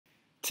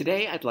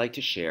Today, I'd like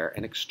to share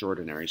an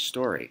extraordinary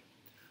story.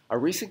 A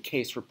recent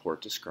case report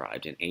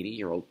described an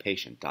 80-year-old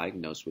patient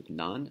diagnosed with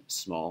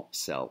non-small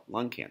cell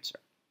lung cancer.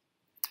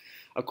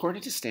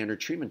 According to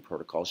standard treatment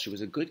protocols, she was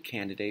a good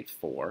candidate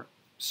for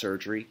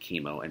surgery,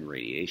 chemo, and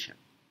radiation.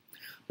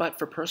 But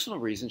for personal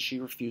reasons, she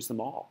refused them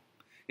all.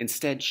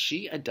 Instead,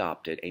 she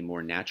adopted a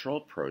more natural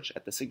approach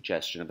at the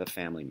suggestion of a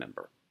family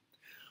member.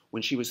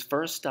 When she was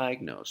first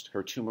diagnosed,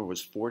 her tumor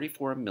was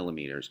 44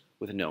 millimeters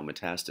with no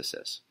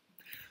metastasis.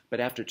 But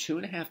after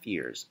 2.5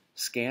 years,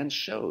 scans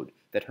showed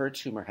that her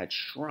tumor had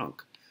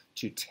shrunk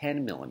to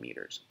 10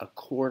 millimeters, a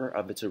quarter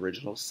of its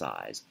original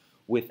size,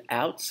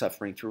 without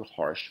suffering through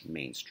harsh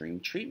mainstream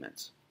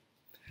treatments.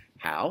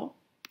 How?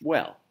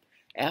 Well,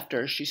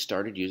 after she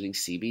started using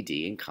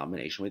CBD in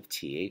combination with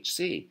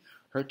THC,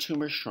 her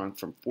tumor shrunk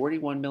from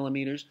 41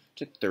 millimeters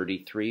to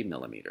 33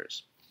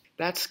 millimeters.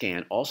 That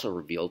scan also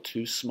revealed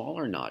 2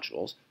 smaller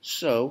nodules,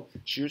 so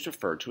she was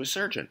referred to a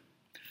surgeon.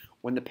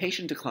 When the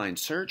patient declined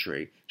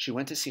surgery, she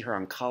went to see her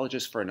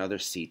oncologist for another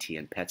CT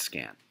and PET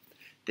scan.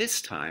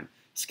 This time,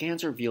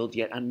 scans revealed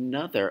yet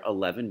another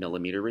 11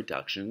 millimeter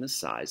reduction in the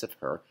size of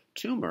her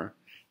tumor,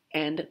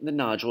 and the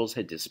nodules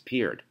had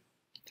disappeared.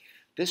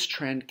 This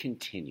trend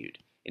continued.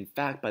 In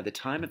fact, by the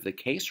time of the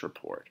case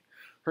report,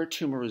 her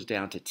tumor was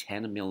down to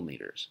 10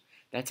 millimeters.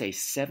 That's a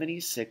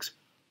 76%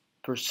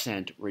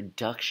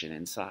 reduction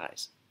in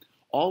size,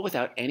 all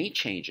without any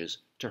changes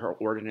to her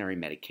ordinary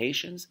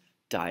medications,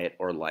 diet,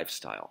 or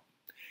lifestyle.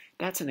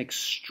 That's an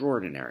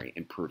extraordinary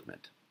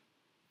improvement.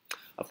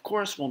 Of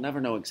course, we'll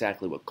never know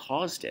exactly what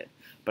caused it,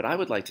 but I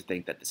would like to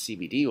think that the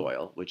CBD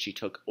oil, which she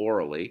took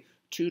orally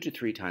 2 to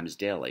 3 times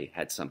daily,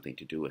 had something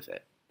to do with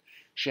it.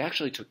 She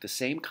actually took the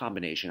same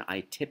combination I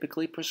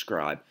typically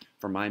prescribe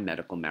for my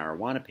medical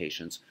marijuana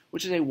patients,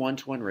 which is a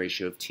 1-to-1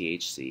 ratio of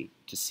THC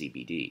to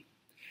CBD.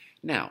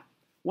 Now,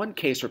 one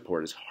case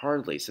report is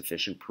hardly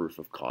sufficient proof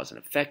of cause and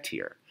effect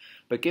here,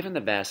 but given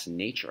the vast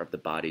nature of the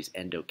body's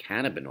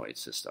endocannabinoid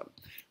system,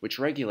 which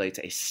regulates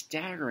a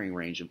staggering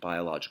range of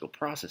biological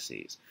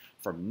processes,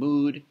 from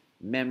mood,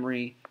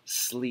 memory,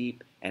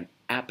 sleep, and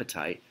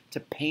appetite to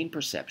pain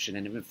perception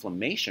and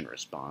inflammation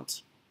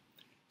response,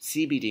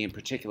 CBD in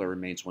particular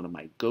remains one of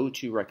my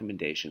go-to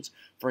recommendations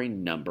for a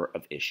number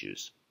of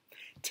issues.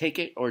 Take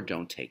it or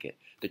don't take it,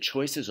 the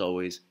choice as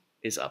always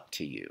is up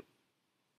to you.